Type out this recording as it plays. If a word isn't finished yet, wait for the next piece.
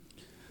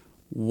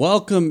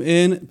Welcome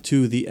in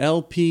to the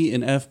LP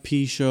and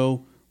FP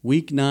show,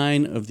 week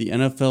 9 of the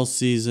NFL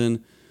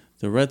season.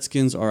 The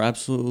Redskins are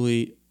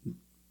absolutely,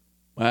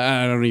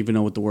 I don't even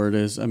know what the word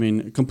is.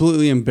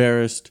 Completely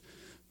embarrassed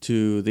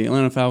to the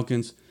Atlanta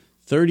Falcons.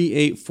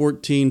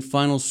 38-14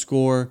 final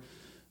score.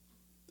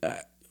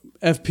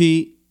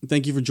 FP,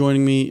 thank you for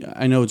joining me.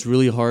 I know it's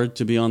really hard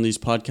to be on these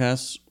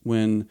podcasts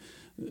when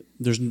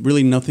there's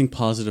really nothing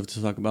positive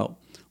to talk about.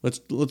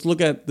 Let's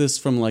look at this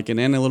from like an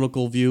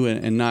analytical view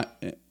and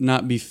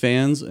not be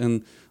fans,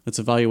 and let's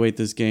evaluate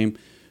this game.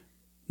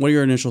 What are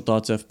your initial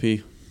thoughts,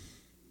 FP?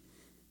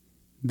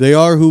 They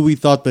are who we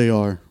thought they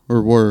are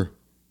or were.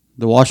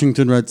 The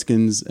Washington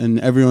Redskins, and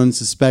everyone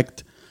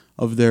suspect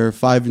of their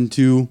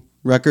 5-2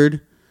 record.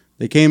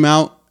 They came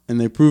out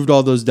and they proved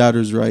all those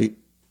doubters right.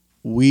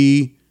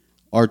 We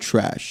are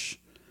trash.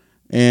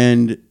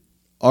 And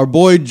our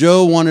boy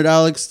Joe wanted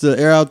Alex to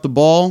air out the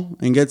ball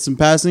and get some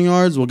passing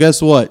yards. Well,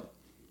 guess what?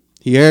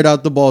 He aired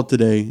out the ball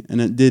today,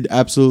 and it did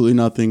absolutely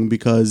nothing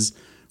because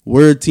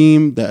we're a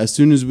team that as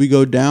soon as we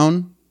go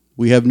down,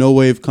 we have no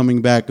way of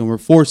coming back, and we're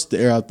forced to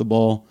air out the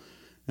ball.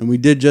 And we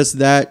did just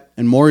that,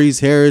 and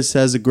Maurice Harris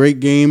has a great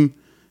game.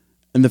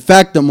 And the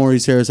fact that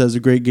Maurice Harris has a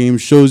great game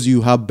shows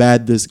you how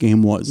bad this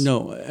game was.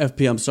 No,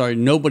 FP, I'm sorry.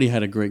 Nobody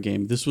had a great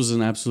game. This was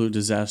an absolute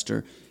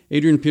disaster.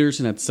 Adrian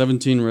Peterson had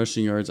 17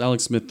 rushing yards.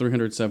 Alex Smith,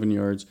 307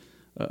 yards,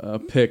 a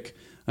pick.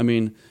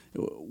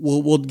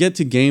 We'll get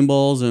to game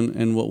balls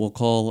and what we'll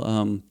call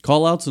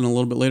call-outs in a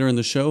little bit later in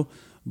the show.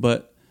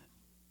 But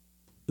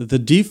the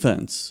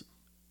defense,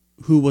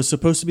 who was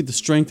supposed to be the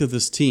strength of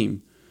this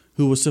team,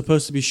 who was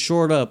supposed to be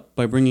shored up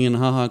by bringing in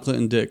HaHa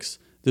Clinton-Dix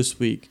this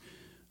week,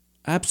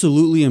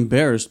 absolutely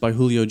embarrassed by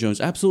Julio Jones,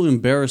 absolutely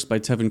embarrassed by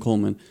Tevin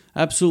Coleman,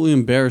 absolutely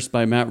embarrassed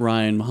by Matt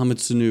Ryan, Mohamed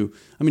Sanu.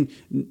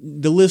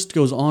 The list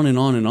goes on and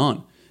on and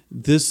on.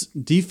 This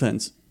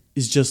defense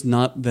is just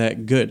not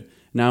that good.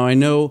 Now, I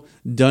know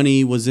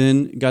Dunny was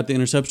in, got the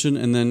interception,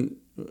 and then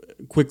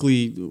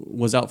quickly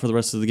was out for the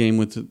rest of the game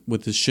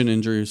with his shin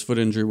injury, his foot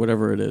injury,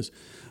 whatever it is.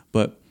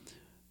 But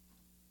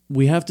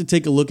we have to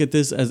take a look at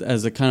this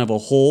as a kind of a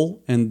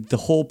whole, and the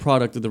whole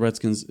product of the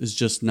Redskins is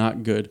just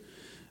not good.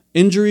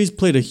 Injuries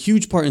played a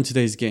huge part in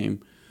today's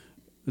game.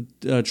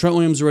 Trent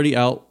Williams already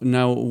out.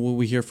 Now we'll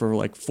be here for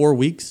like 4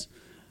 weeks.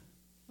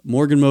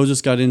 Morgan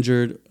Moses got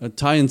injured.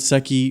 Ty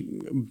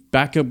Nsekhe,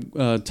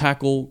 backup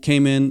tackle,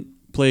 came in,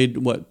 played,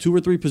 2 or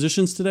 3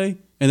 positions today,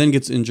 and then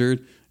gets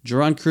injured.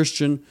 Jerron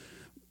Christian,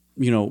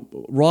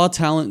 raw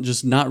talent,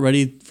 just not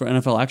ready for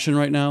NFL action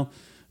right now.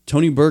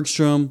 Tony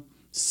Bergstrom,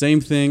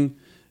 same thing.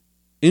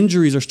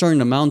 Injuries are starting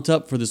to mount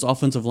up for this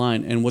offensive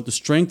line, and what the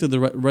strength of the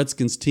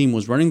Redskins team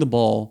was running the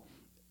ball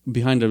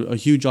behind a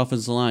huge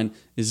offensive line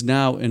is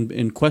now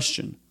in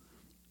question.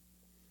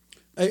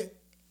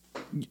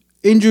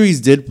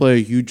 Injuries did play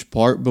a huge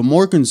part, but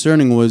more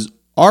concerning was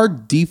our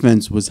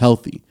defense was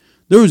healthy.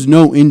 There was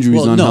no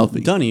injuries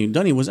unhealthy.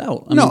 Dunny was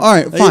out. All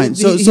right, fine.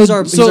 He's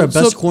our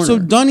best corner. So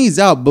Dunny's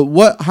out,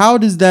 but how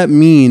does that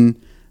mean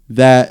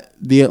that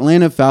the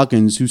Atlanta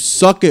Falcons, who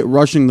suck at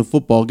rushing the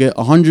football, get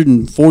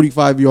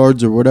 145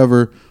 yards or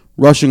whatever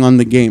rushing on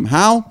the game?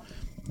 How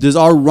does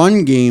our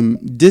run game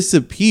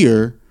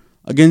disappear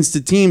against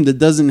a team that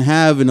doesn't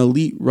have an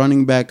elite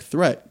running back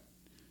threat?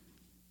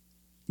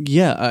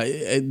 Yeah,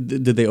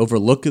 did they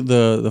overlook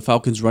the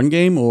Falcons' run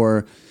game,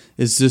 or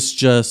is this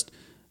just,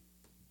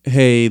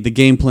 hey, the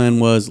game plan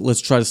was let's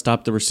try to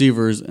stop the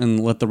receivers and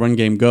let the run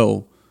game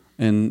go,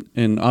 and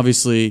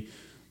obviously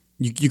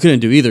you couldn't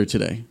do either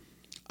today.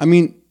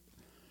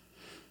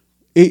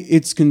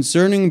 It's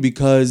concerning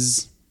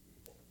because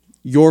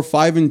your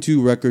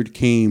 5-2 record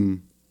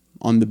came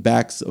on the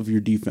backs of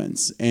your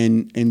defense,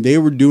 and they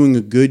were doing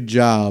a good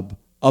job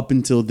up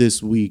until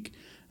this week,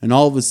 and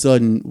all of a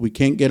sudden we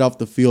can't get off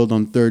the field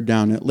on third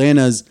down.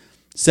 Atlanta's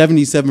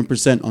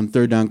 77% on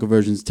third down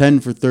conversions, 10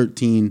 for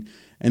 13,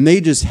 and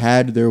they just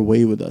had their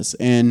way with us.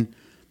 And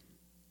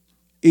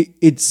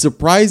it's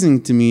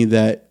surprising to me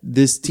that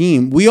this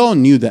team, we all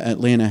knew that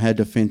Atlanta had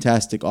a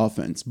fantastic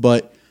offense,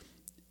 but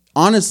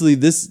honestly,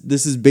 this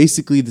is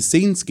basically the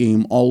Saints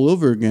game all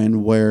over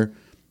again, where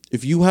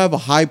if you have a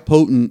high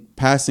potent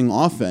passing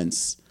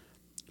offense,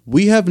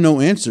 we have no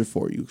answer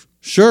for you.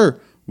 Sure,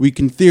 we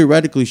can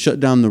theoretically shut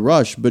down the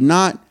rush, but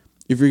not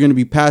if you're going to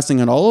be passing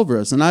it all over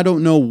us. And I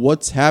don't know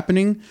what's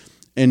happening,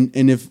 and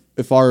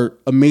if our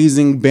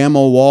amazing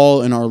Bama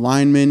Wall and our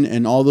linemen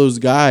and all those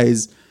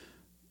guys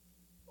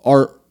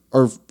are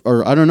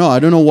I don't know. I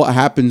don't know what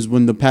happens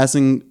when the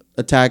passing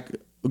attack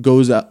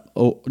goes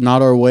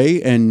not our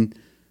way, and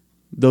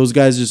those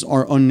guys just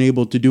are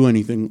unable to do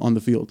anything on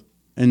the field.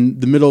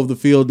 And the middle of the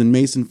field and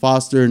Mason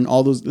Foster and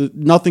all those,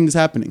 nothing's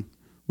happening.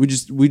 We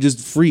just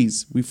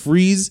freeze. We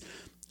freeze,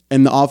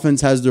 and the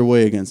offense has their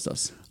way against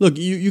us. Look,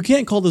 you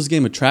can't call this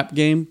game a trap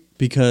game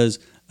because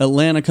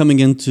Atlanta coming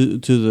into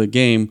the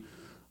game,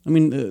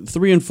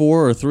 3-4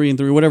 or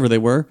 3-3, whatever they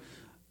were,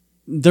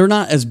 they're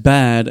not as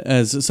bad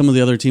as some of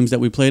the other teams that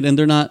we played, and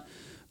they're not.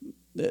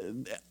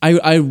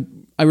 I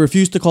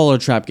refuse to call it a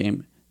trap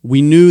game.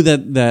 We knew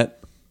that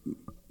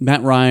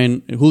Matt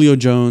Ryan, Julio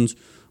Jones,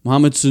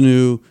 Mohamed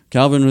Sanu,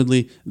 Calvin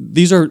Ridley.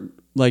 These are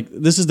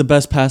this is the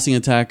best passing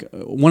attack,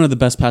 one of the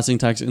best passing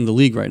attacks in the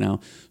league right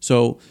now.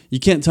 So you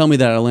can't tell me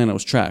that Atlanta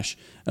was trash.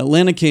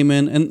 Atlanta came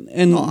in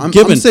and I'm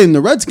saying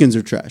the Redskins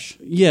are trash.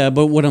 Yeah,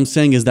 but what I'm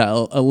saying is that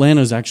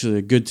Atlanta is actually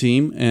a good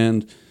team,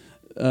 and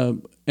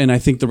I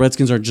think the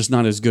Redskins are just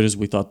not as good as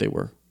we thought they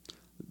were.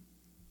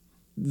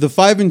 The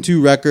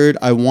 5-2 record,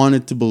 I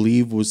wanted to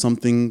believe, was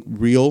something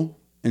real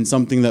and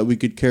something that we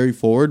could carry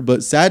forward.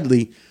 But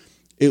sadly,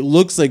 it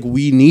looks like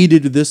we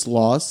needed this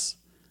loss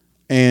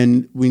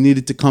and we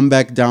needed to come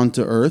back down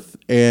to earth.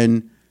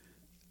 And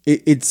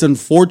it's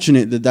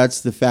unfortunate that that's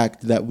the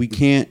fact, that we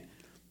can't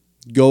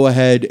go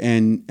ahead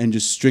and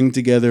just string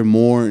together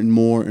more and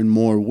more and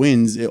more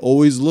wins. It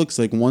always looks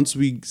like once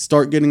we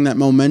start getting that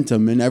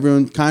momentum and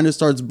everyone kind of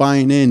starts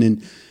buying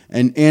in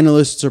and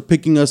analysts are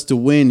picking us to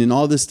win and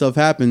all this stuff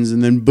happens,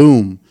 and then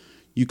boom,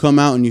 you come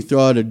out and you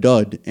throw out a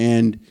dud.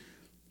 And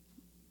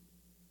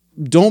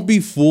don't be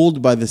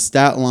fooled by the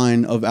stat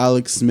line of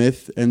Alex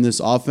Smith and this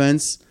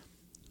offense.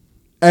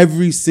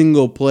 Every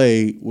single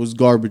play was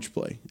garbage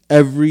play.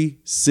 Every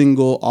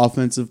single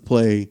offensive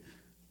play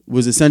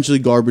was essentially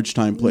garbage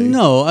time play.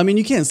 No, I mean,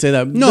 you can't say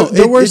that. No,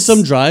 there were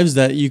some drives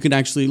that you can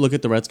actually look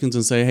at the Redskins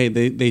and say, hey,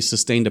 they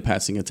sustained a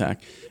passing attack.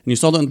 And you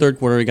saw that in the third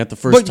quarter. You got the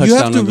first touchdown in the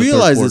third quarter. But you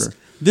have to realize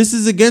this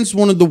is against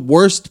one of the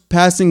worst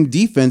passing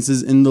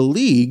defenses in the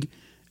league,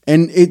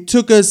 and it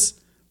took us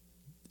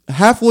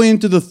halfway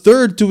into the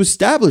third to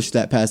establish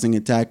that passing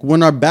attack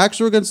when our backs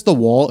were against the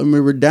wall and we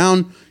were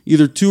down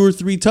either 2 or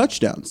 3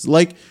 touchdowns.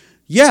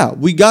 Yeah,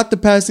 we got the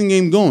passing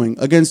game going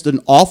against an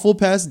awful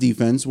pass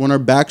defense when our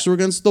backs were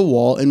against the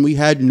wall and we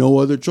had no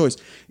other choice.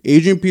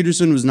 Adrian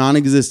Peterson was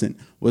non-existent.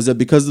 Was that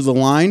because of the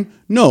line?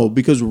 No,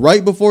 because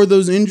right before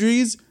those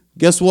injuries,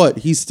 guess what?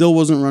 He still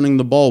wasn't running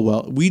the ball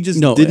well. We just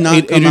did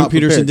not come Adrian out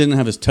Peterson prepared. didn't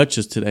have his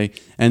touches today,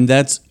 and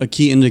that's a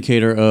key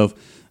indicator of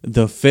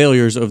the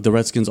failures of the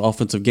Redskins'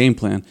 offensive game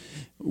plan.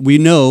 We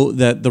know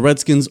that the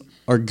Redskins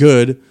are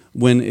good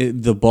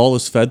when the ball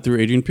is fed through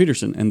Adrian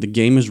Peterson and the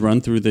game is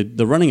run through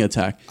the running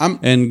attack.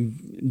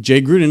 And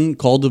Jay Gruden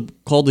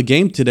called a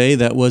game today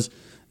that was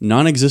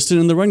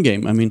non-existent in the run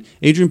game. I mean,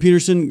 Adrian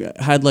Peterson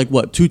had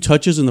 2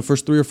 touches in the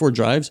first 3 or 4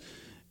 drives.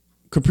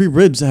 Capri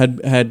Ribs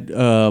had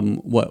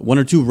 1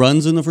 or 2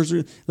 runs in the first.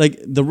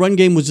 The run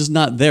game was just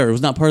not there. It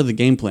was not part of the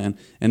game plan,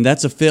 and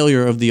that's a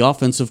failure of the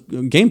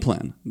offensive game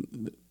plan.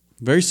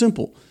 Very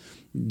simple.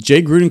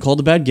 Jay Gruden called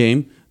a bad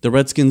game. The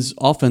Redskins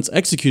offense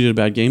executed a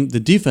bad game. The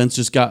defense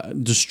just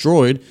got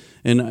destroyed,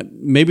 and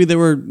maybe they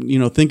were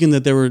thinking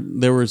that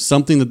they were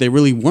something that they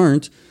really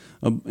weren't,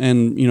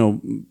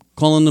 and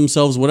calling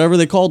themselves whatever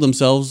they called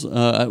themselves.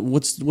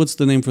 What's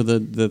the name for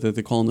that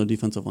they call on the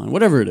defensive line?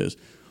 Whatever it is,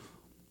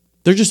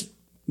 they're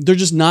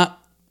just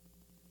not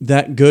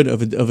that good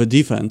of a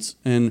defense,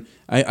 and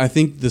I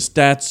think the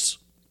stats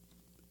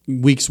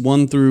weeks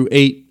 1 through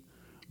 8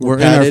 were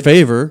in our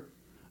favor.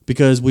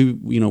 Because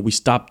we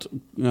stopped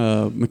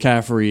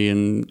McCaffrey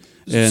and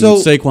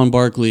Saquon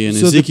Barkley and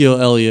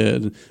Ezekiel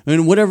Elliott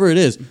and whatever it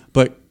is,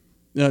 but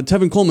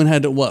Tevin Coleman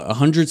had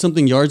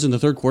 100-something yards in the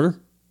third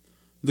quarter.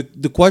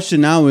 The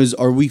question now is: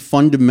 are we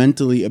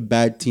fundamentally a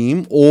bad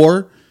team,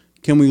 or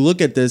can we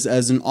look at this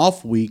as an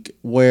off week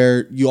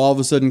where you all of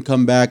a sudden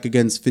come back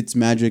against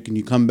Fitzmagic and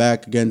you come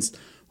back against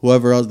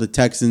whoever else, the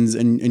Texans,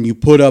 and you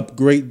put up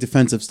great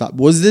defensive stop?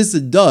 Was this a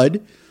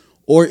dud,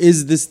 or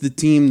is this the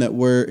team that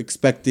we're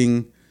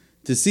expecting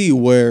to see,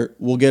 where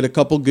we'll get a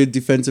couple good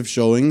defensive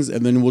showings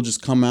and then we'll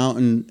just come out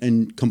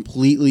and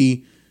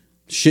completely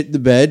shit the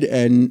bed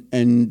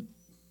and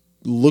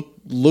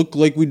look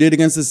like we did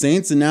against the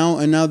Saints, and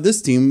now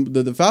this team,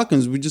 the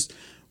Falcons,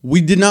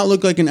 we did not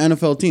look like an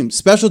NFL team.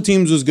 Special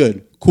teams was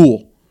good,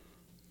 cool.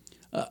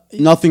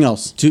 Nothing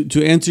else.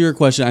 To answer your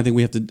question, I think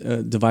we have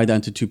to divide that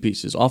into 2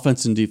 pieces: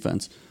 offense and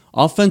defense.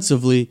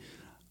 Offensively,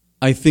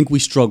 I think we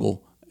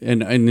struggle.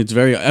 And it's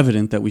very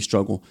evident that we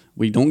struggle.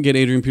 We don't get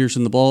Adrian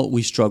Peterson the ball,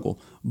 we struggle.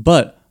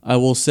 But I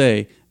will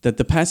say that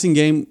the passing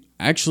game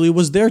actually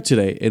was there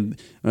today.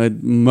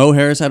 Mo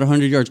Harris had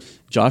 100 yards.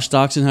 Josh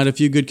Doxson had a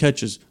few good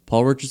catches.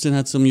 Paul Richardson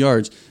had some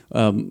yards.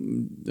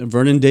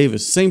 Vernon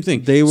Davis, same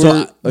thing. They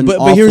were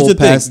but here's the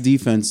pass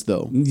defense,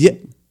 though. Yeah.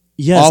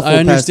 Yes, awful I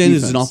understand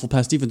it's an awful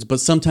pass defense, but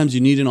sometimes you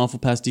need an awful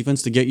pass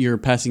defense to get your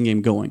passing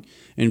game going.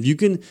 And if you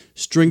can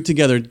string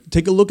together,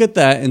 take a look at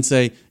that and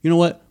say, you know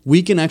what,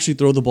 we can actually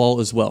throw the ball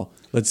as well.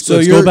 Let's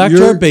go back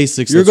to our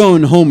basics. You're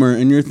going Homer,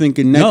 and you're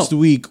thinking next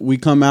week we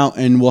come out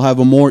and we'll have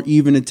a more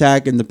even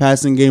attack, and the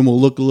passing game will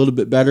look a little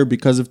bit better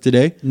because of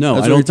today? No,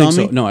 I don't think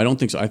so. No, I don't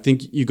think so. I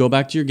think you go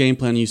back to your game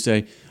plan and you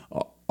say,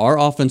 our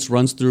offense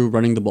runs through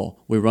running the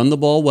ball. We run the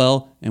ball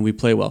well, and we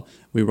play well.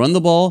 We run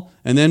the ball,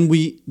 and then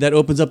that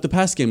opens up the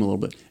pass game a little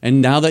bit.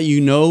 And now that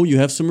you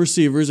have some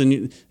receivers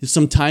and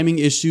some timing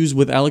issues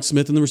with Alex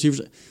Smith and the receivers,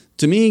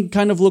 to me,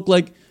 kind of look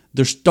like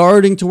they're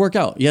starting to work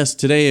out. Yes,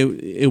 today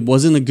it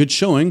wasn't a good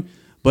showing,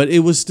 but it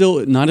was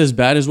still not as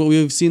bad as what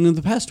we've seen in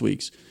the past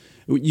weeks.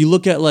 You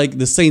look at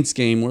the Saints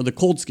game or the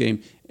Colts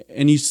game,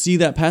 and you see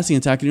that passing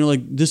attack, and you're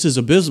like, this is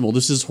abysmal.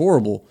 This is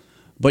horrible.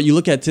 But you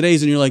look at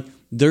today's, and you're like,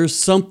 there's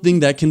something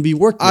that can be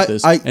worked with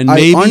this. I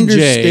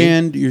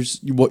understand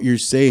what you're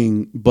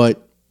saying,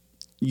 but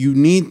you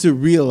need to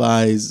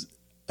realize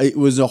it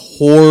was a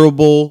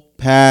horrible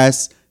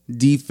pass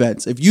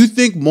defense. If you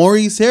think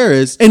Maurice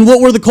Harris... And what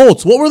were the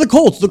Colts?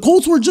 The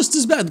Colts were just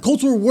as bad. The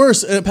Colts were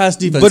worse at pass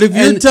defense. But if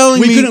you're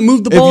telling me... we couldn't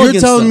move the ball If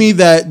you're telling me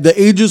that the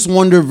ageless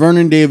wonder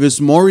Vernon Davis,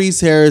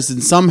 Maurice Harris,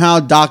 and somehow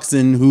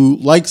Doxson, who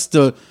likes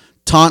to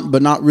taunt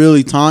but not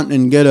really taunt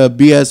and get a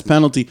BS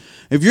penalty,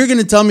 if you're going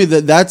to tell me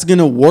that that's going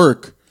to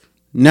work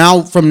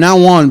from now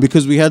on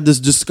because we had this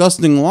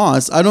disgusting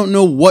loss, I don't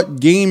know what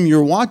game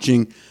you're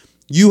watching.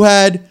 You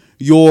had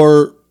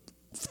your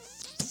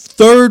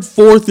third,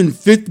 fourth, and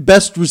fifth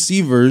best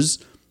receivers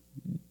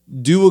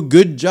do a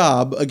good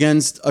job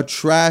against a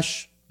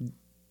trash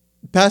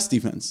pass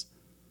defense.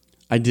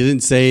 I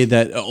didn't say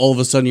that all of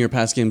a sudden your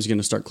pass game is going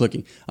to start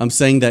clicking. I'm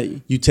saying that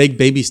you take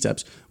baby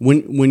steps.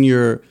 When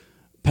your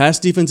pass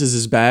defense is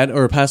as bad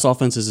or pass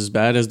offense is as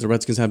bad as the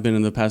Redskins have been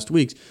in the past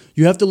weeks,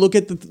 you have to look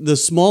at the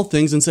small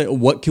things and say,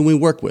 what can we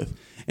work with?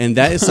 And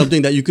that is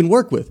something that you can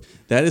work with.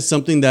 That is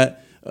something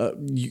that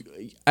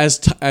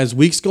as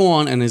weeks go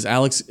on and as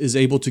Alex is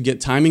able to get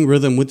timing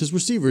rhythm with his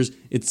receivers,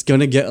 it's going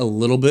to get a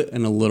little bit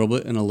and a little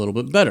bit and a little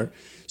bit better.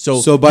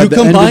 So by the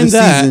end of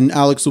the season,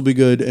 Alex will be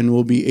good and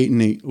we'll be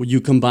 8-8.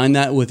 You combine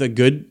that with a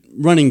good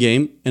running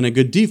game and a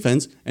good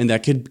defense, and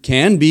that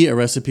can be a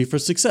recipe for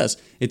success.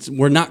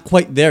 We're not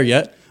quite there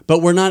yet,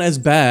 but we're not as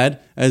bad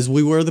as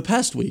we were the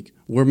past week.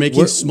 We're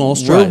making small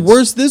strides. We're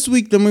worse this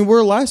week than we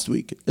were last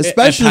week.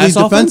 Especially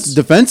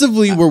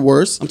defensively, we're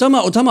worse. I'm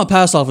talking about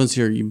pass offense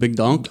here, you big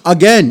donk.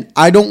 Again,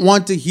 I don't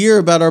want to hear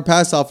about our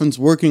pass offense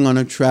working on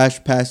a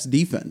trash pass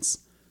defense.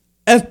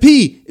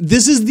 FP,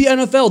 this is the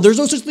NFL. There's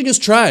no such thing as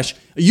trash.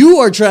 You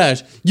are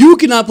trash. You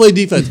cannot play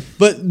defense.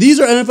 But these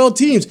are NFL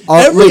teams.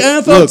 Every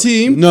NFL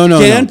team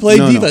can play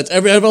defense.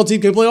 Every NFL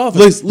team can play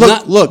offense.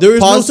 Look. There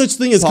is no such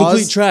thing as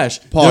complete trash.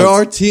 There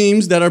are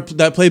teams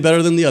that play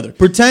better than the other.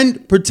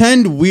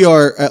 Pretend we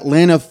are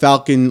Atlanta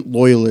Falcon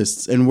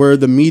loyalists and we're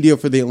the media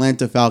for the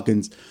Atlanta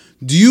Falcons.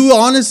 Do you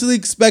honestly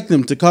expect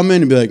them to come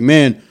in and be like,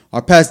 man,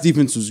 our pass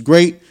defense was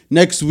great.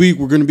 Next week,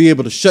 we're going to be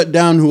able to shut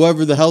down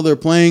whoever the hell they're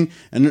playing.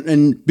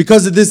 And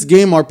because of this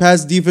game, our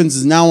pass defense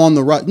is now on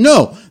the right.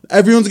 No,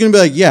 everyone's going to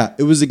be like, yeah,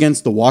 it was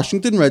against the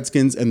Washington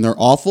Redskins and their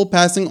awful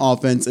passing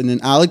offense. And then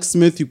Alex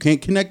Smith, who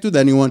can't connect with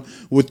anyone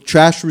with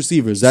trash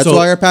receivers. That's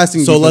why our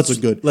passing defense was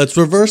good. Let's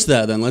reverse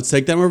that then. Let's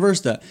take that and reverse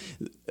that.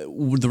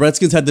 The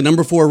Redskins had the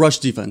number 4 rush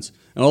defense.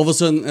 And all of a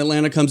sudden,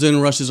 Atlanta comes in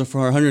and rushes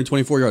for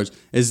 124 yards.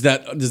 Does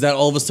that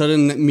all of a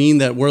sudden mean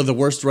that we're the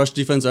worst rush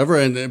defense ever?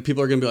 And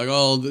people are going to be like,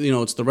 oh,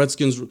 it's the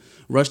Redskins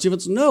rush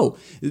defense? No.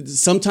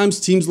 Sometimes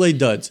teams lay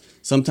duds.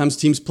 Sometimes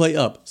teams play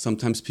up.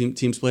 Sometimes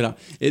teams play down.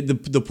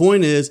 The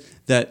point is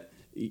that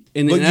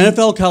in an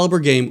NFL caliber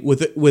game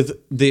with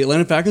the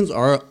Atlanta Falcons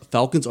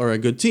are a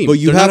good team. But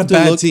They're not a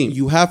bad team.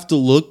 You have to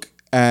look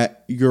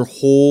at your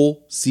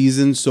whole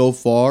season so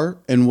far,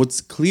 and what's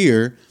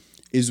clear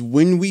is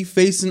when we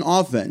face an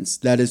offense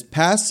that is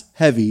pass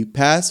heavy,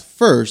 pass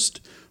first,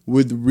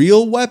 with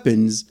real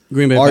weapons.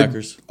 Green Bay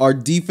Packers. Our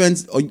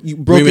defense,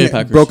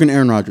 broken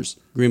Aaron Rodgers.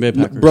 Green Bay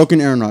Packers. Broken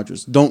Aaron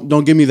Rodgers.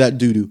 Don't give me that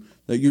doo-doo.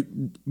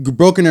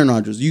 Broken Aaron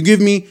Rodgers. You give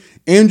me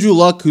Andrew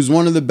Luck, who's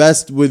one of the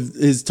best with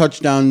his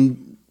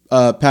touchdown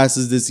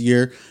passes this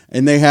year,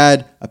 and they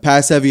had a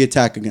pass-heavy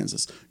attack against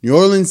us. New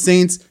Orleans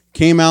Saints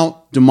came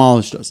out,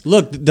 demolished us.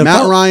 Look,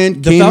 Matt Ryan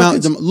came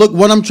out. Look,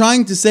 what I'm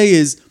trying to say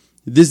is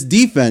this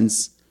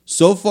defense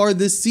so far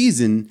this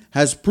season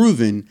has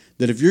proven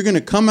that if you're going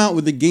to come out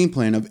with a game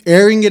plan of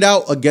airing it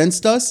out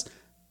against us,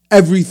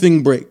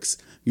 everything breaks.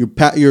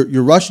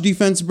 Your rush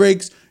defense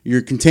breaks,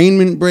 your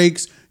containment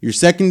breaks, your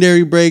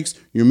secondary breaks,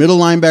 your middle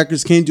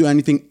linebackers can't do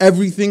anything.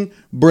 Everything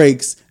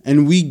breaks,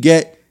 and we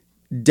get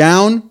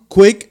down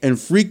quick and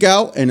freak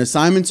out, and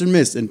assignments are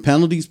missed, and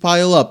penalties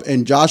pile up,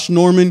 and Josh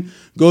Norman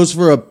goes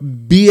for a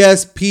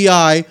BS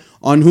PI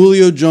on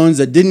Julio Jones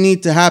that didn't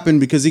need to happen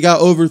because he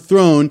got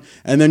overthrown,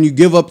 and then you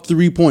give up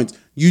 3 points.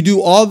 You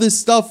do all this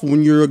stuff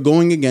when you're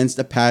going against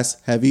a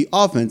pass-heavy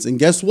offense, and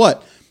guess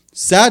what?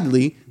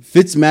 Sadly,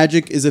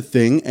 Fitzmagic is a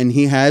thing, and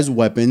he has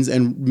weapons,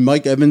 and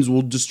Mike Evans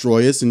will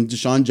destroy us, and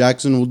Deshaun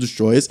Jackson will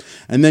destroy us.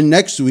 And then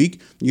next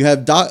week, you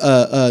have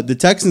the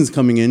Texans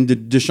coming in.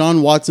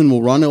 Deshaun Watson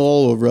will run it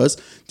all over us.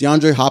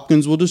 DeAndre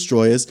Hopkins will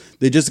destroy us.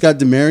 They just got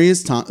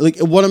Demaryius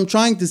Thomas. What I'm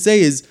trying to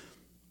say is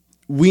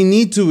we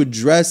need to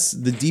address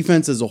the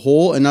defense as a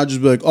whole and not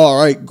just be like, oh,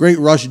 all right, great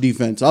rush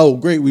defense. Oh,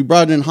 great, we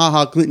brought in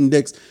Clinton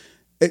Dix.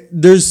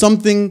 There's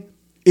something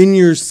in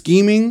your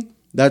scheming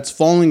that's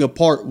falling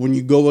apart when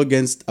you go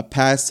against a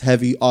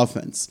pass-heavy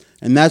offense.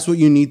 And that's what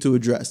you need to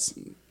address.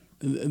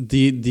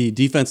 The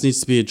defense needs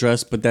to be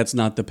addressed, but that's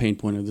not the pain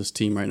point of this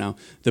team right now.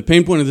 The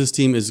pain point of this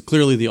team is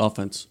clearly the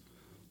offense.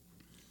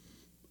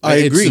 I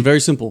agree. It's very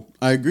simple.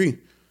 I agree.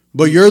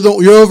 But you're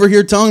over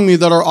here telling me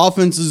that our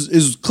offense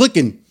is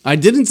clicking. I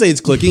didn't say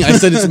it's clicking. I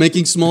said it's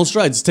making small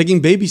strides. It's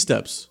taking baby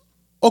steps.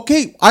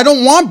 Okay, I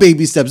don't want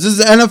baby steps. This is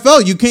the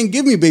NFL. You can't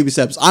give me baby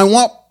steps. I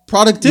want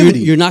productivity.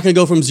 You're not going to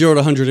go from 0 to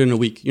 100 in a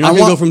week. You're not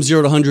going to go from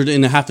 0 to 100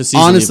 in a half a season.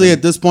 Honestly, even.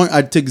 at this point,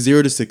 I'd take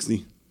 0 to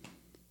 60.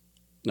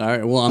 All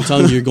right. Well, I'm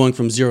telling you, you're going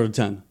from 0 to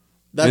 10.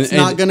 That's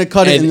not going to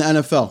cut it in the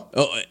NFL.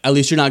 Oh, at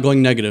least you're not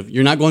going negative.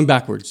 You're not going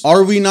backwards.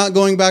 Are we not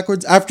going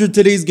backwards? After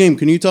today's game,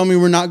 can you tell me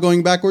we're not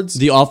going backwards?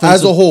 The offense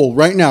as a whole,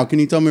 right now, can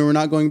you tell me we're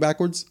not going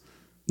backwards?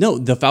 No,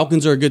 the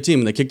Falcons are a good team,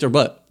 and they kicked our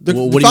butt. The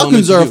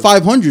Falcons are a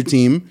 500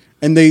 team,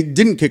 and they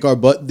didn't kick our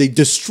butt. They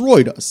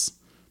destroyed us.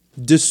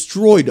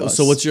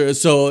 So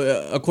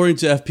according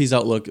to FP's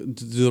outlook,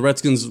 do the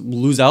Redskins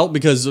lose out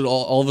because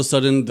all of a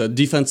sudden the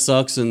defense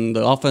sucks and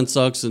the offense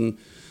sucks and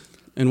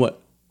what?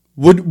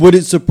 Would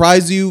it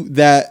surprise you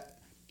that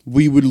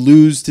we would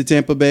lose to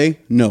Tampa Bay?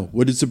 No.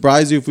 Would it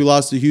surprise you if we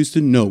lost to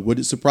Houston? No. Would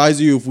it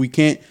surprise you if we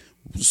can't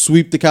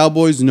sweep the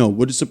Cowboys? No.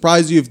 Would it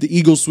surprise you if the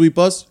Eagles sweep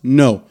us?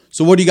 No.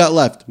 So what do you got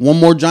left?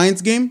 One more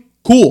Giants game?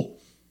 Cool.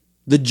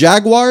 The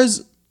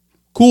Jaguars?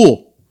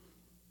 Cool.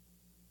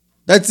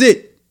 That's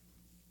it.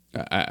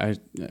 Okay.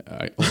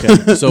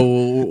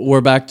 So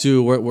we're back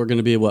to we're going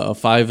to be what, a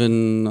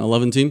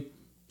 5-11 team?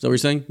 Is that what you're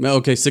saying?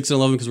 Okay,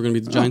 6-11 because we're going to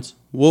beat the Giants.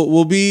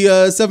 We'll be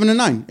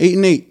 7-9,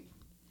 8-8.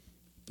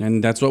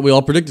 And that's what we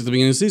all predicted at the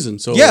beginning of the season.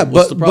 So yeah,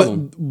 what's the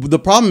problem? But the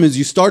problem is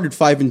you started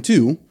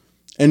 5-2,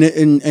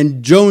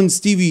 and Joe and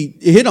Stevie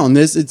hit on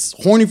this. It's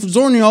horny for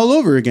Zorny all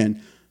over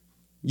again.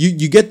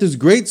 You get this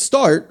great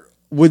start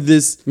with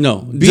this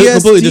BS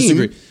completely team.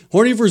 disagree.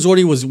 Horny for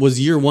Zordy was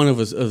year one of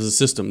a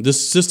system.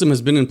 This system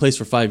has been in place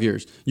for 5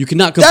 years. You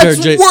cannot compare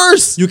That's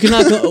worse. You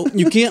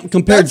can't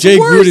compare Jay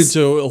Gruden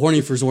to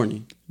Horny for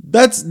Zorny.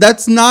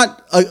 That's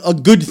not a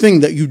good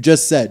thing that you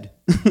just said.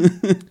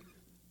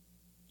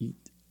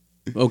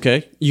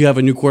 Okay, you have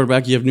a new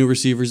quarterback, you have new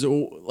receivers.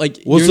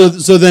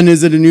 So then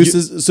is it a new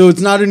system? So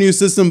it's not a new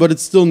system, but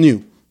it's still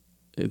new.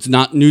 It's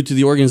not new to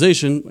the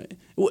organization.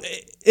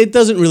 It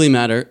doesn't really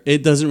matter.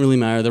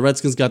 The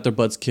Redskins got their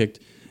butts kicked,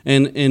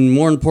 and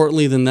more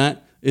importantly than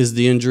that is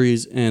the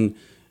injuries and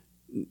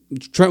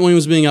Trent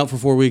Williams being out for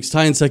 4 weeks,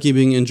 Ty Nsekhe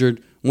being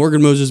injured,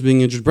 Morgan Moses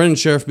being injured, Brendan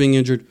Sheriff being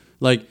injured.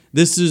 Like,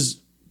 this is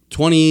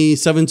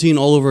 2017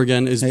 all over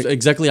again, is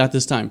exactly at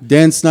this time.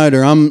 Dan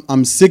Snyder, I'm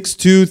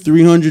 6'2",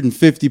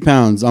 350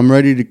 pounds. I'm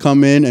ready to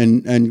come in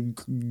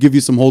and give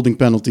you some holding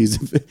penalties.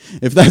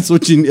 If that's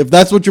what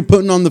you're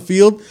putting on the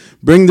field,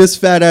 bring this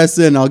fat ass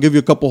in. I'll give you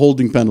a couple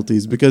holding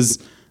penalties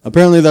because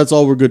apparently that's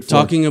all we're good for.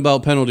 Talking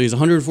about penalties,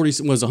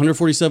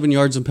 147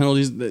 yards of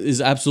penalties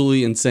is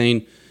absolutely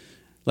insane.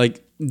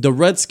 Like, the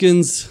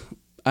Redskins,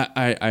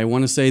 I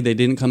want to say they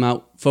didn't come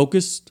out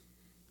focused,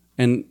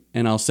 and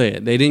I'll say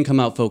it. They didn't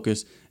come out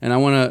focused. And I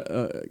want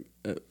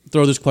to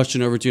throw this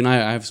question over to you, and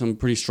I have some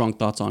pretty strong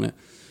thoughts on it.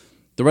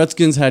 The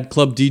Redskins had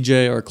Club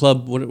DJ or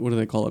Club, what do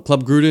they call it?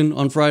 Club Gruden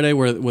on Friday,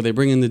 where they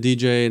bring in the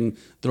DJ and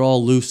they're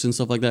all loose and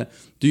stuff like that.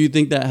 Do you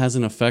think that has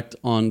an effect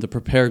on the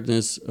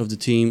preparedness of the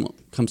team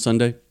come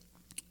Sunday?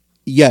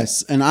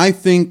 Yes, and I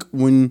think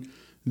when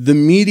the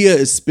media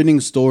is spinning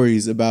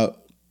stories about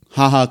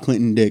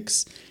Clinton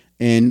Dix,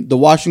 and the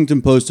Washington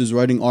Post is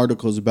writing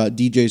articles about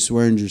DJ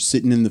Swearinger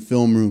sitting in the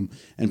film room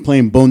and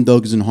playing Bone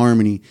Thugs and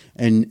Harmony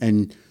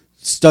and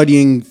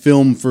studying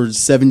film for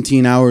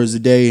 17 hours a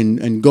day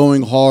and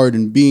going hard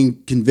and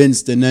being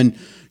convinced. And then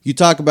you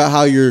talk about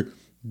how your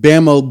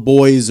Bama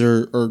boys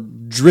are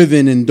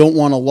driven and don't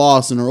want a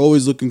loss and are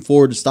always looking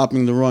forward to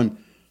stopping the run.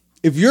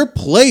 If your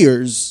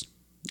players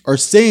are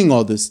saying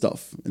all this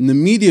stuff and the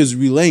media is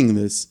relaying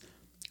this,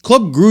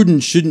 Club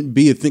Gruden shouldn't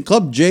be a thing.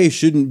 Club J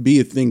shouldn't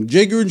be a thing.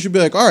 Jay Gruden should be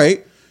like, all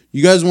right,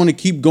 you guys want to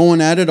keep going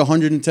at it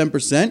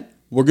 110%?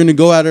 We're going to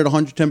go at it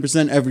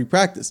 110% every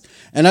practice.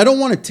 And I don't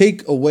want to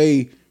take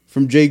away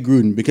from Jay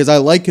Gruden because I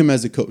like him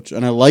as a coach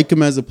and I like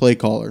him as a play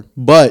caller.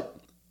 But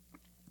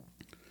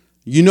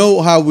you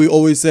know how we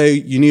always say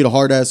you need a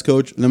hard-ass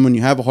coach? And then when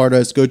you have a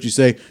hard-ass coach, you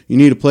say you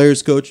need a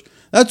player's coach?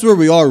 That's where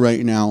we are right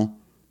now.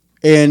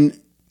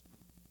 And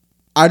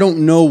I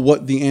don't know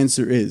what the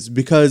answer is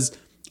because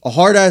a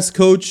hard-ass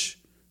coach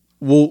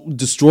will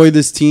destroy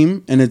this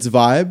team and its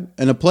vibe,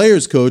 and a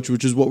player's coach,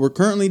 which is what we're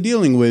currently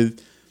dealing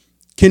with,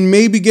 can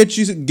maybe get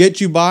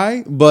you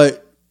by,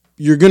 but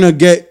you're going to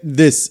get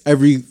this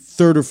every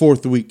third or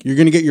fourth week. You're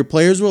going to get your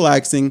players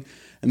relaxing,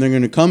 and they're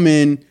going to come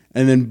in,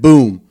 and then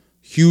boom,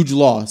 huge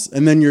loss.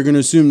 And then you're going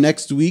to assume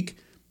next week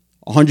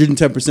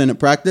 110% at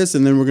practice,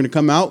 and then we're going to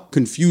come out,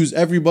 confuse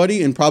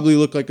everybody, and probably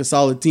look like a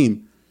solid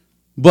team.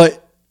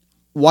 But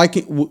why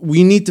can't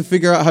we need to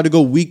figure out how to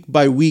go week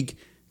by week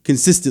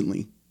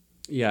consistently.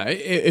 Yeah,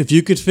 if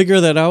you could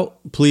figure that out,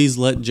 please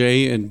let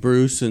Jay and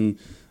Bruce and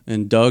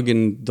Doug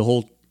and the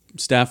whole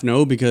staff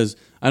know, because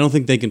I don't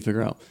think they can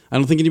figure out. I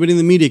don't think anybody in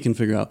the media can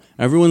figure out.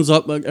 Everyone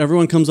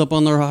comes up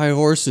on their high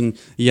horse and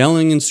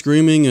yelling and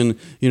screaming, and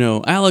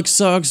Alex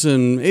sucks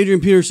and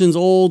Adrian Peterson's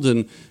old,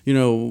 and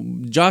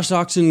Josh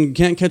Oxen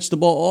can't catch the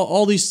ball.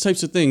 All these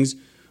types of things,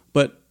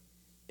 but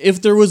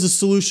if there was a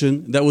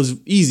solution that was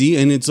easy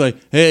and it's like,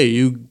 hey,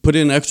 you put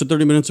in an extra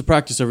 30 minutes of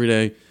practice every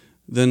day,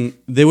 then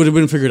they would have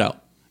been figured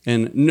out.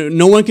 And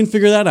no one can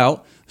figure that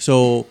out.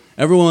 So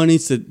everyone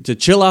needs to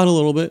chill out a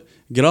little bit,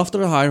 get off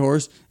their high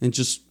horse, and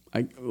just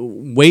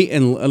wait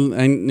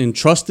and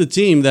trust the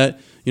team that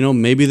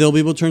maybe they'll be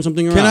able to turn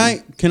something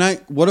around. Can I?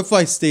 What if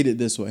I state it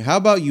this way? How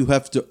about you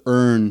have to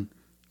earn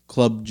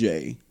Club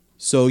J?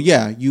 So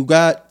yeah, you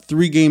got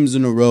 3 games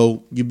in a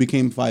row. You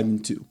became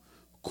 5-2.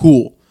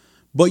 Cool,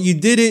 but you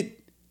did it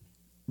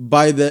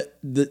by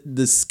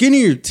the skin of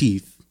your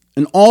teeth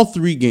in all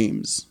 3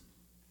 games,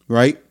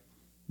 right?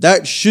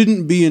 That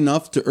shouldn't be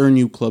enough to earn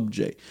you Club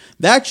J.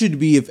 That should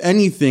be, if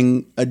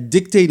anything, a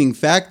dictating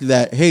fact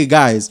that, hey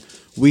guys,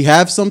 we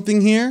have something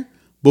here,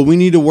 but we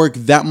need to work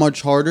that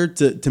much harder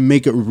to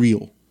make it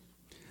real.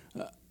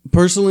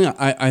 Personally,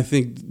 I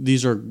think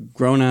these are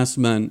grown-ass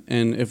men,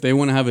 and if they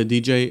want to have a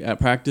DJ at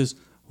practice,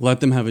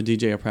 let them have a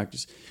DJ at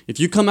practice. If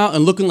you come out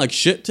and looking like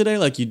shit today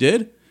like you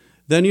did,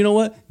 then you know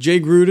what? Jay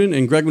Gruden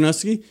and Greg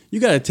Minuski, you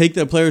got to take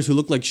the players who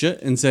look like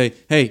shit and say,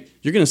 hey,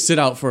 you're going to sit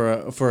out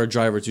for a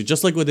drive or two,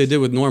 just like what they did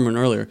with Norman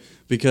earlier.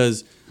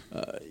 Because,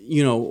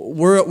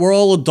 we're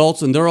all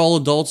adults and they're all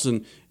adults,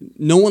 and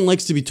no one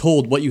likes to be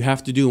told what you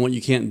have to do and what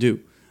you can't do.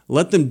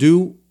 Let them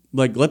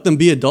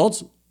be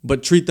adults,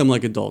 but treat them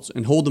like adults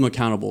and hold them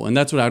accountable. And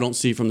that's what I don't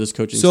see from this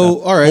coaching staff.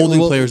 So, all right, holding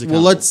players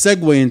accountable. Well, let's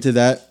segue into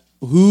that.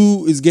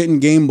 Who is getting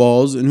game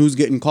balls and who's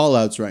getting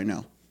call-outs right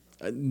now?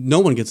 No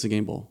one gets a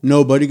game ball.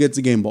 Nobody gets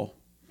a game ball.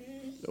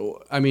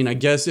 I mean, I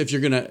guess if you're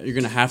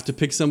gonna have to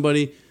pick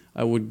somebody,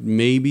 I would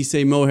maybe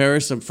say Mo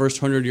Harris, the first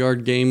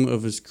 100-yard game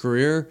of his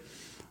career.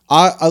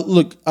 I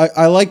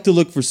like to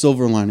look for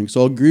silver lining,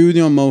 so I'll agree with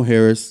you on Mo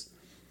Harris.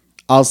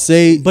 I'll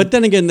say, but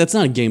then again, that's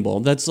not a game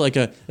ball. That's like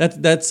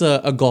that's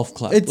a golf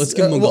clap. Let's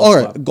give him a golf all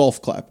clap. Right,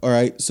 golf clap. All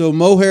right, so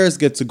Mo Harris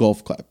gets a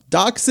golf clap.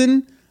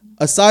 Doxson,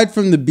 aside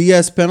from the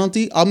BS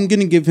penalty, I'm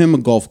gonna give him a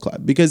golf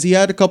clap because he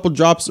had a couple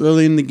drops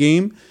early in the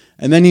game.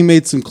 And then he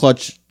made some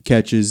clutch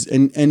catches,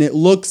 and it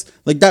looks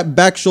like that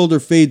back shoulder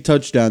fade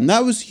touchdown.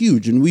 That was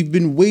huge, and we've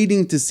been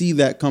waiting to see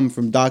that come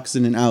from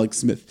Doxson and Alex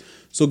Smith.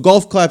 So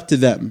golf clap to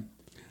them.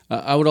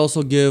 I would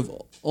also give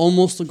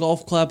almost a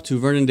golf clap to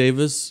Vernon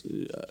Davis.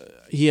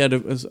 He had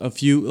a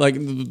few, like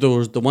there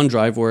was the one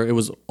drive where it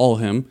was all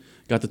him,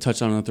 got the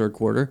touchdown in the third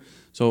quarter.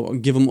 So I'll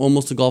give him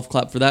almost a golf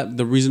clap for that.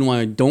 The reason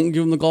why I don't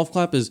give him the golf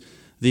clap is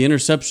the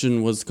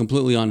interception was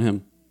completely on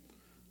him.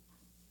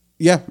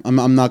 Yeah,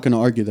 I'm not going to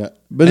argue that.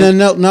 But then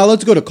now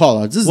let's go to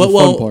call-outs. This is the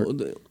fun part.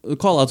 The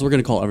call-outs, we're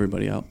going to call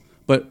everybody out.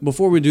 But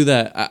before we do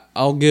that,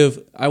 I won't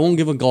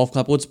give a golf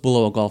clap. What's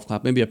below a golf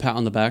clap? Maybe a pat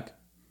on the back?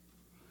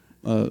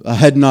 A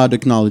head nod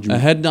acknowledgement.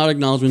 A head nod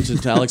acknowledgement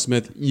to Alex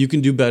Smith. You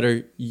can do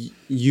better.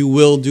 You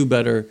will do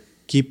better.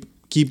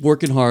 Keep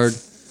working hard,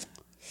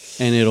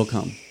 and it'll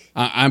come.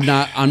 I'm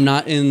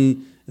not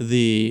in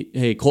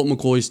the Colt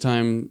McCoy's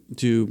time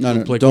to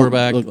play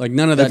quarterback. Look, like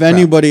none of that. If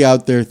anybody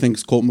out there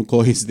thinks Colt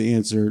McCoy is the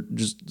answer,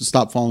 just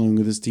stop following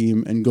with his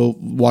team and go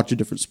watch a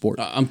different sport.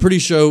 I'm pretty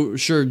sure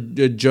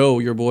Joe,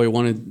 your boy,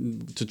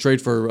 wanted to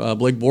trade for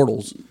Blake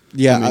Bortles.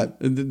 Yeah,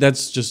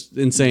 that's just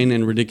insane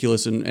and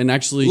ridiculous and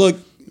actually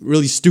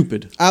really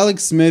stupid.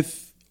 Alex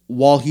Smith,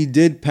 while he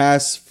did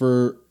pass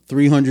for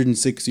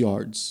 306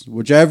 yards,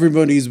 which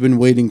everybody's been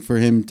waiting for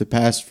him to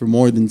pass for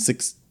more than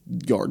 6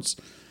 yards,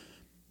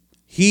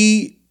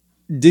 he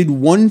did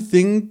one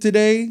thing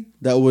today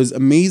that was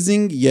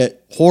amazing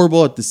yet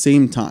horrible at the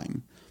same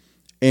time.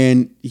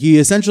 And he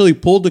essentially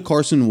pulled the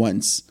Carson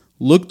Wentz,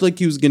 looked like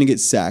he was going to get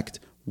sacked,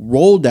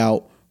 rolled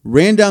out,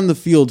 ran down the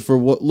field for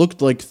what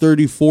looked like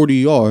 30, 40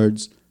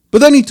 yards, but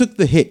then he took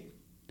the hit.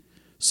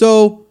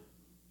 So,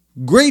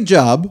 great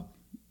job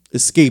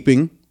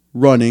escaping,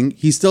 running.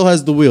 He still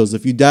has the wheels.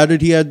 If you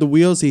doubted he had the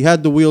wheels, he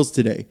had the wheels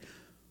today.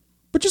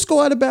 But just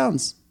go out of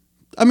bounds.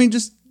 I mean,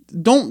 just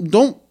don't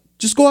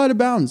just go out of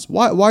bounds.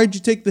 Why did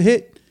you take the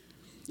hit?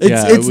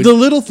 It's the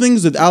little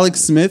things with Alex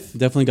Smith.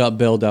 Definitely got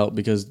bailed out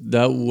because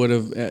that would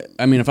have.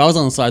 I mean, if I was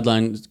on the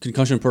sideline,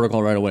 concussion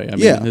protocol right away. I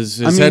mean, his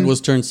head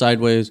was turned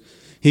sideways.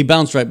 He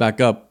bounced right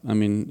back up. I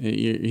mean,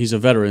 he's a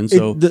veteran,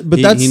 so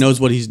he knows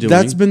what he's doing.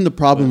 That's been the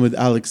problem with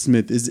Alex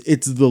Smith. Is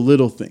it's the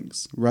little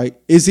things, right?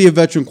 Is he a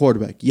veteran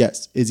quarterback?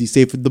 Yes. Is he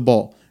safe with the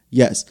ball?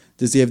 Yes.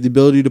 Does he have the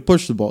ability to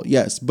push the ball?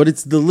 Yes. But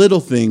it's the little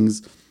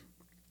things,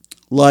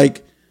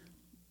 like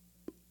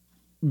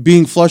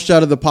being flushed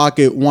out of the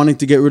pocket, wanting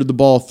to get rid of the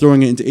ball,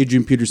 throwing it into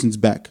Adrian Peterson's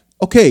back.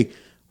 Okay,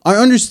 I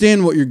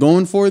understand what you're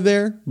going for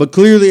there, but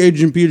clearly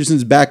Adrian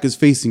Peterson's back is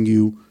facing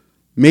you.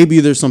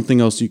 Maybe there's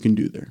something else you can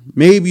do there.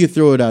 Maybe you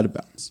throw it out of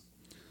bounds.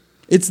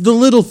 It's the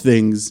little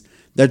things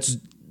that's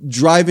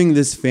driving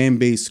this fan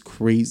base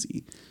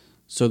crazy.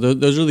 So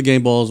those are the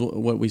game balls,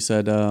 what we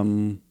said.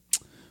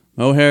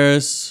 Mo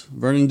Harris,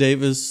 Vernon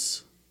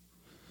Davis,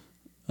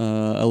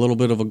 a little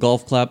bit of a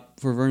golf clap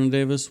for Vernon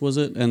Davis, was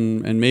it?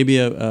 And maybe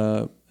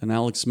an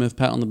Alex Smith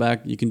pat on the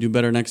back. You can do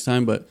better next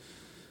time, but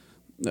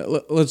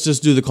let's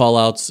just do the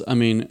call-outs. I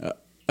mean,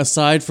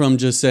 aside from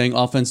just saying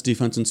offense,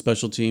 defense, and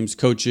special teams,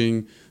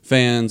 coaching,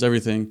 fans,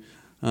 everything,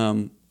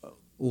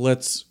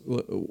 what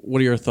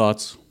are your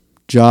thoughts?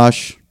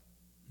 Josh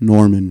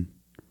Norman.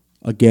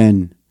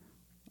 Again,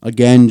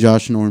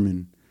 Josh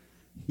Norman.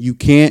 You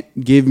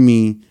can't give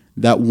me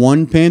that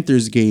one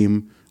Panthers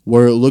game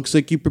where it looks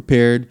like you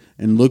prepared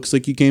and looks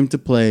like you came to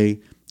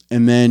play,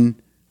 And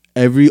then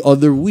every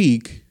other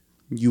week,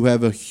 you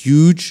have a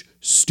huge,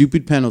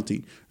 stupid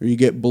penalty, or you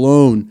get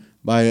blown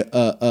by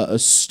a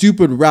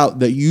stupid route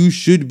that you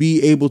should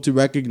be able to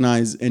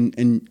recognize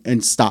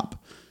and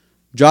stop.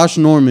 Josh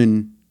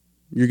Norman,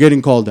 you're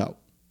getting called out.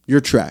 You're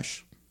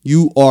trash.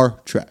 You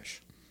are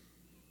trash.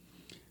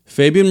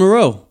 Fabian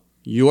Moreau,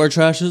 you are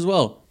trash as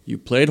well. You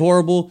played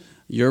horrible.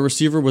 Your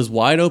receiver was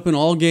wide open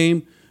all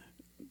game.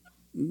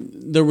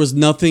 There was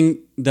nothing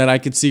that I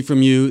could see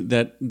from you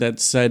that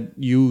said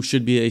you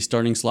should be a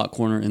starting slot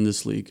corner in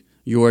this league.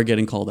 You are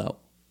getting called out.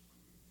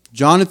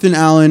 Jonathan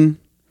Allen,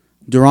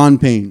 Daron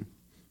Payne,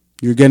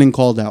 you're getting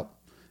called out.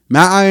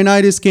 Matt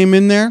Ioannidis came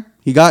in there.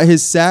 He got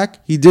his sack.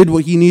 He did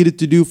what he needed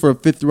to do for a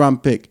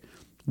 5th-round pick.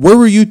 Where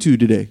were you two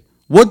today?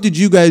 What did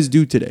you guys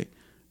do today?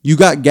 You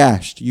got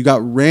gashed. You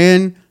got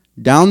ran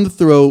down the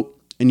throat,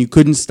 and you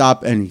couldn't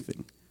stop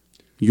anything.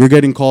 You're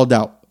getting called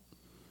out.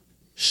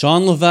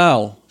 Sean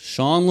Laval,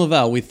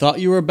 we thought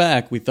you were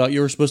back. We thought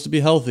you were supposed to be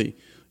healthy.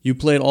 You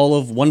played all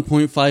of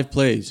 1.5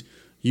 plays.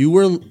 You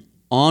were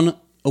on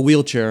a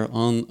wheelchair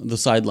on the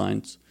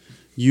sidelines.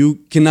 You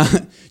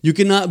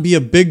cannot be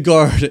a big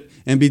guard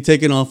and be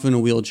taken off in a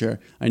wheelchair.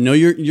 I know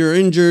you're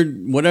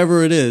injured,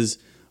 whatever it is,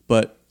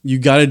 but you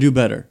got to do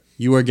better.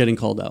 You are getting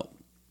called out.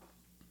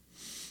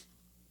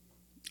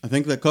 I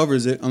think that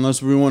covers it,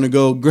 unless we want to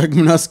go Greg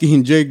Minuski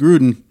and Jay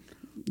Gruden.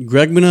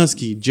 Greg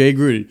Minuski, Jay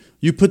Gruden.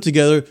 You put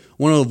together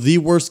one of the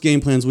worst game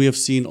plans we have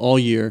seen all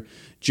year.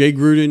 Jay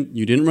Gruden,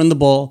 you didn't run the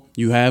ball.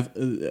 You have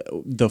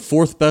the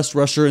 4th best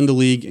rusher in the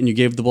league, and you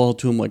gave the ball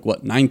to him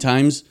 9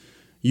 times?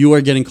 You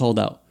are getting called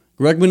out.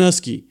 Greg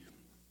Minuski,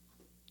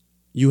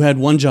 you had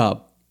one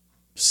job.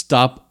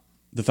 Stop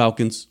the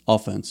Falcons'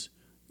 offense.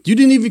 You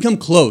didn't even come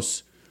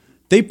close.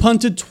 They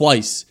punted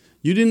twice.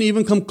 You didn't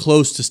even come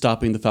close to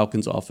stopping the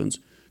Falcons' offense.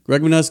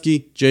 Greg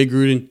Minuski, Jay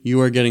Gruden,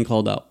 you are getting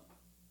called out.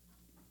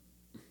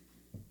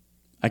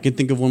 I can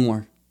think of one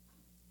more.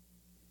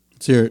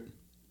 Let's hear it.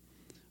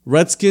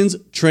 Redskins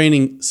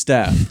training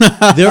staff.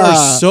 There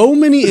are so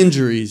many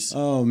injuries.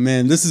 Oh,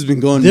 man, this has been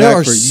going There back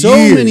are for so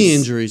years. many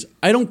injuries.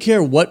 I don't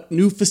care what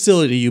new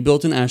facility you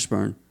built in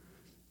Ashburn.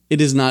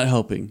 It is not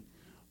helping.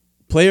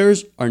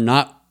 Players are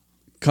not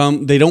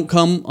they don't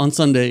come on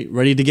Sunday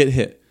ready to get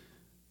hit.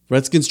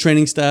 Redskins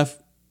training staff,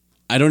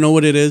 I don't know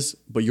what it is,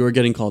 but you are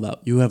getting called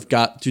out. You have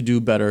got to do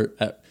better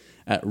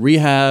at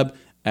rehab,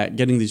 at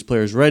getting these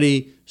players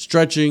ready,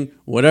 stretching,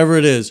 whatever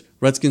it is.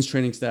 Redskins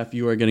training staff,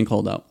 you are getting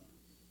called out.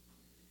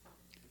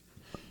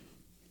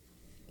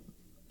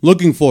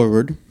 Looking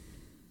forward,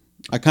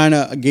 I kind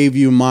of gave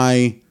you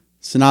my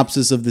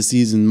synopsis of the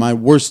season, my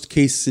worst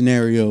case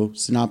scenario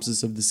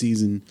synopsis of the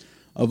season,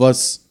 of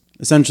us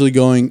essentially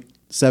going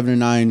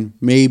 7-9,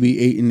 maybe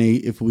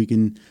 8-8 if we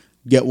can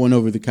get one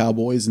over the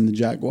Cowboys and the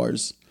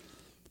Jaguars.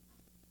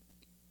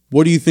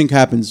 What do you think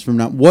happens from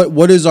now?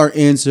 What is our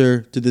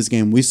answer to this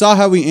game? We saw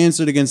how we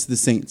answered against the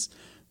Saints.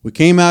 We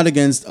came out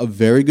against a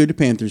very good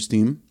Panthers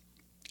team,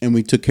 and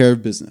we took care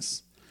of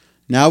business.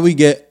 Now we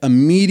get a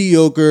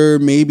mediocre,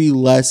 maybe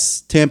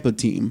less Tampa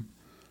team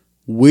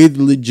with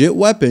legit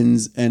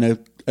weapons and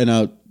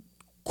a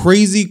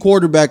crazy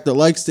quarterback that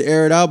likes to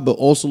air it out but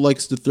also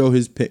likes to throw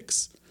his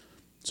picks.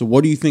 So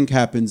what do you think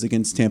happens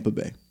against Tampa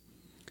Bay?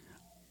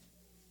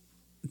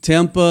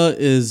 Tampa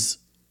is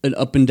an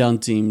up and down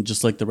team,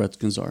 just like the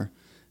Redskins are.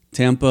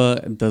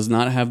 Tampa does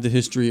not have the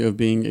history of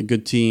being a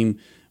good team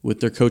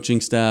with their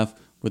coaching staff,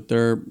 with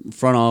their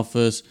front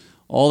office,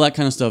 all that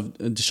kind of stuff.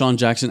 Deshaun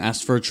Jackson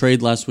asked for a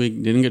trade last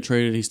week, didn't get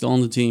traded. He's still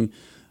on the team.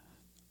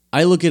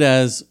 I look at it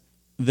as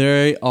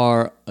they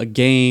are a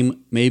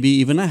game, maybe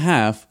even a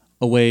half,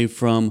 away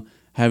from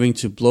having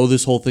to blow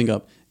this whole thing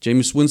up.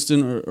 Jameis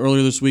Winston,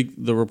 earlier this week,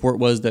 the report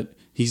was that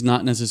he's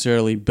not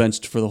necessarily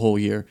benched for the whole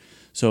year.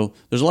 So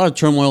there's a lot of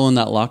turmoil in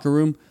that locker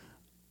room.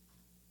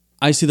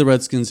 I see the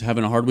Redskins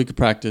having a hard week of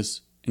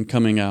practice and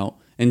coming out.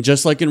 And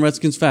just like in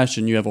Redskins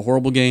fashion, you have a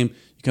horrible game,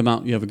 you come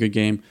out, you have a good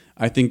game.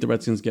 I think the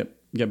Redskins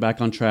get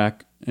back on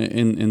track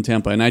in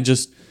Tampa. And I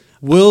just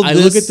look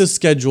at the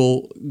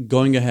schedule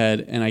going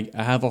ahead, and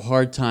I have a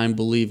hard time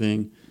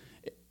believing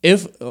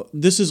if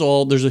this is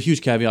all. There's a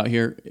huge caveat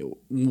here.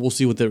 We'll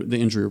see what the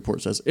injury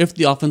report says. If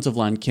the offensive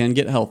line can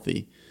get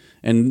healthy,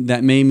 and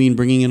that may mean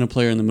bringing in a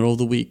player in the middle of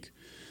the week,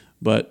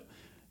 but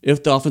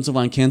if the offensive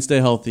line can stay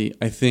healthy,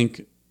 I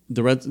think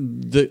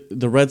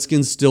the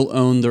Redskins still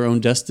own their own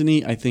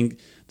destiny. I think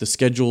the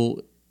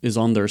schedule is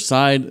on their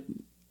side,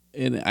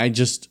 and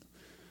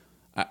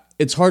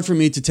it's hard for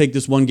me to take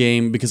this one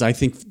game because I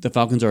think the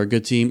Falcons are a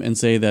good team and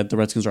say that the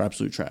Redskins are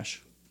absolute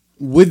trash.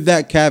 With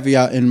that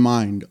caveat in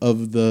mind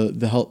of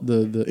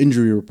the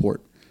injury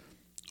report,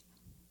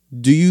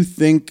 do you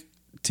think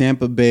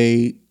Tampa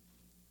Bay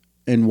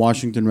and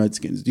Washington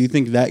Redskins, do you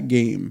think that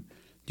game,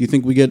 do you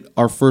think we get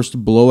our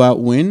first blowout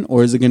win,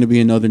 or is it going to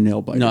be another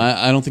nail biter? No,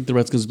 I don't think the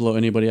Redskins blow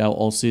anybody out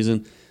all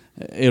season.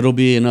 It'll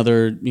be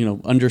another,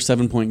 under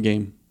 7-point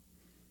game.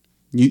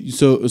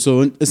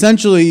 So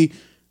essentially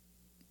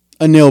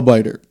a nail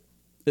biter.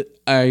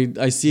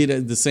 I see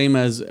it the same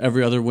as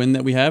every other win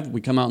that we have.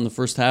 We come out in the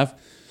first half,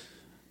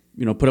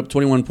 put up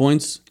 21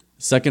 points.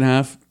 Second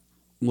half,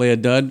 lay a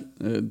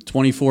dud,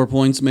 24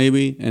 points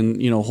maybe,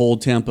 and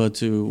hold Tampa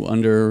to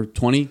under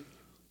 20.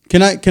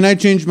 Can I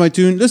change my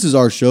tune? This is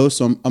our show,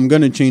 so I'm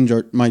gonna change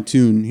my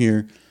tune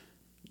here.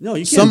 No,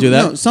 you can't do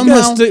that. No,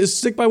 somehow, you gotta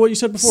stick by what you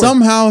said before.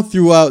 Somehow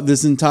throughout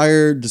this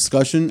entire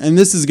discussion, and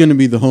this is gonna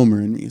be the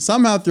homer in me.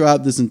 Somehow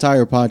throughout this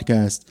entire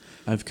podcast,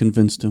 I've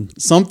convinced him.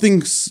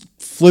 Something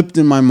flipped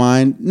in my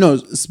mind. No,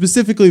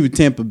 specifically with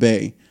Tampa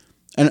Bay.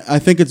 And I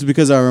think it's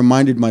because I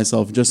reminded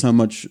myself just how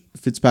much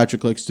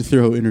Fitzpatrick likes to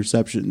throw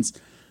interceptions.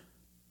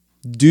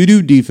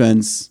 Doo-doo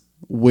defense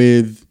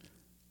with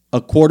a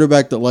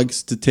quarterback that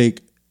likes to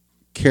take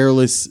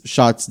careless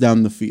shots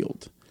down the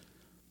field.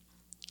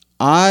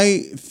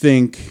 I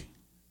think,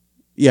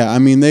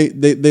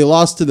 they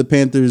lost to the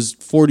Panthers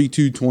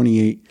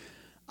 42-28.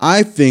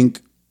 I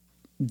think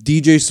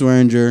DJ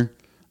Swearinger,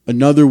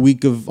 another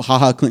week of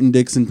HaHa Clinton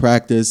Dixon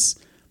practice,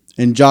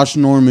 and Josh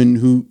Norman,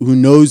 who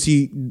knows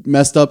he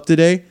messed up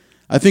today.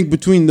 I think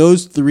between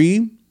those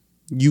three,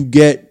 you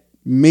get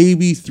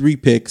maybe 3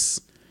 picks.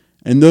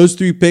 And those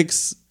 3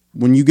 picks,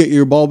 when you get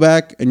your ball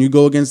back and you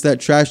go against that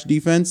trash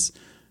defense,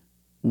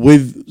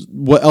 with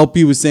what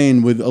LP was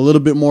saying, with a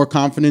little bit more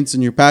confidence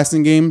in your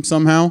passing game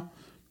somehow,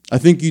 I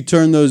think you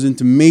turn those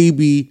into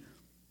maybe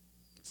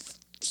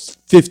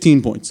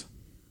 15 points.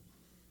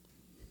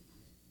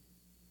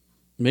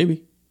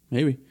 Maybe.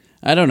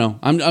 I don't know.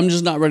 I'm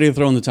just not ready to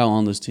throw in the towel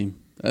on this team.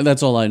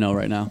 That's all I know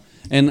right now.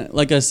 And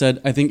like I said,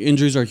 I think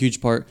injuries are a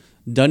huge part.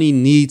 Dunny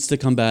needs to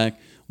come back.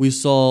 We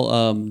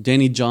saw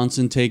Danny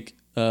Johnson take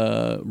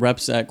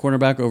reps at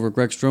cornerback over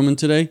Greg Stroman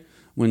today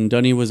when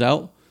Dunny was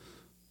out.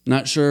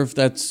 Not sure if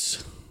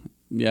that's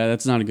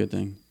not a good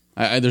thing.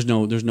 There's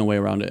no way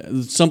around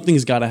it.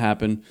 Something's got to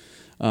happen.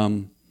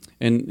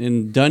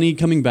 And Dunny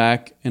coming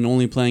back and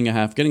only playing a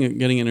half, getting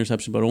an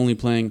interception, but only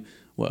playing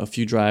a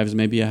few drives,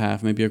 maybe a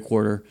half, maybe a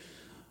quarter.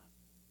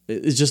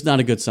 It's just not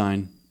a good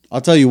sign.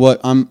 I'll tell you what,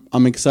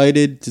 I'm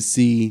excited to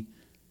see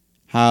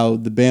how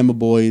the Bama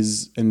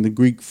boys and the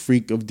Greek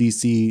freak of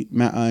DC,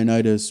 Matt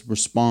Ioannidis,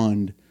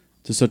 respond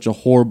to such a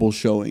horrible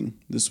showing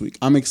this week.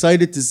 I'm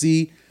excited to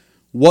see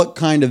what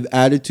kind of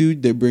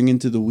attitude they bring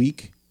into the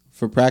week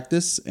for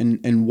practice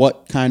and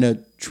what kind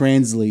of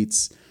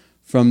translates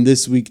from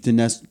this week to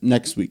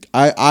next week.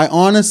 I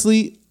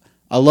honestly,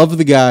 I love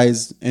the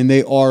guys, and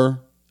they are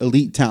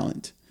elite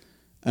talent.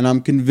 And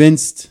I'm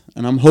convinced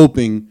and I'm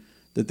hoping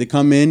that they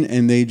come in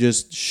and they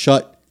just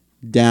shut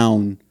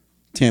down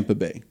Tampa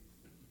Bay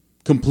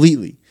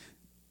completely.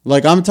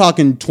 Like, I'm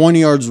talking 20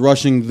 yards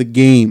rushing the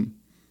game.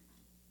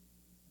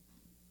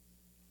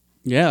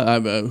 Yeah,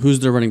 who's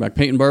their running back?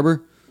 Peyton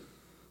Barber?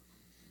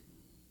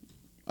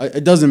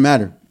 It doesn't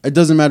matter. It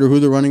doesn't matter who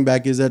the running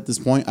back is at this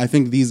point. I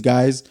think these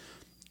guys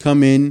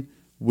come in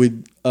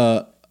with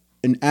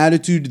an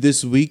attitude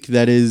this week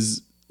that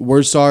is,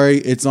 we're sorry,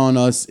 it's on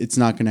us, it's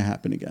not going to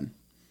happen again.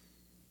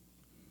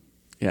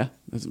 Yeah,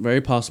 that's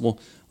very possible.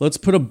 Let's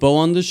put a bow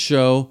on this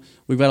show.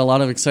 We've got a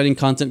lot of exciting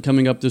content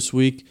coming up this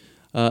week.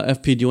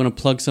 FP, do you want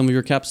to plug some of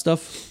your Cap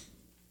stuff?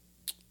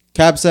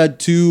 Caps had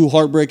 2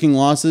 heartbreaking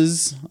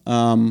losses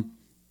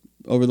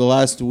over the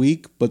last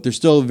week, but they're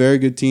still a very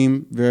good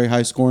team, very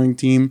high-scoring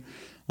team.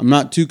 I'm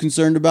not too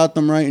concerned about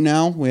them right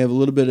now. We have a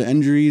little bit of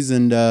injuries,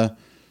 and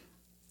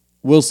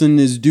Wilson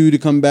is due to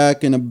come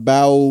back in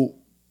about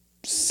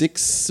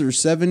 6 or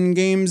 7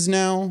 games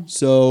now.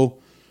 So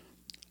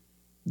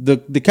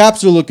the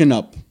Caps are looking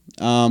up.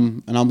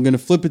 And I'm going to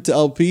flip it to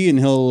LP, and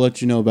he'll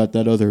let you know about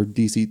that other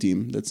DC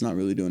team that's not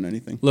really doing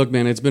anything. Look,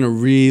 man, it's been a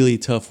really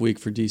tough week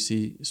for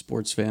DC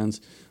sports fans.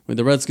 When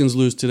the Redskins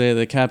lose today,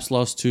 the Caps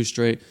lost 2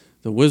 straight.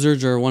 The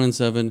Wizards are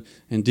 1-7,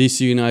 and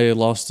DC United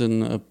lost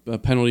in a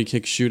penalty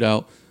kick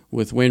shootout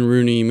with Wayne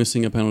Rooney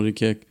missing a penalty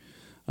kick.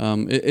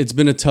 It's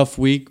been a tough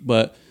week,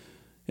 but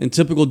in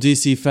typical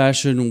DC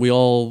fashion, we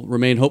all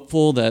remain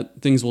hopeful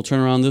that things will turn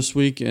around this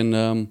week.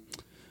 And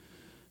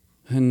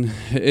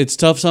it's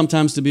tough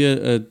sometimes to be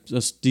a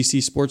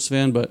DC sports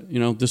fan, but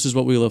this is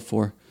what we live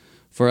for.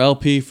 For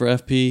LP, for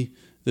FP,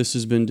 this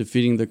has been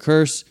Defeating the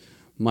Curse,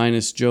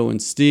 minus Joe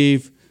and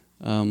Steve.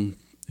 Who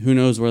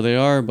knows where they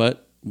are,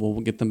 but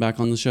we'll get them back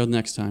on the show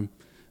next time.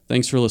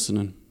 Thanks for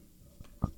listening.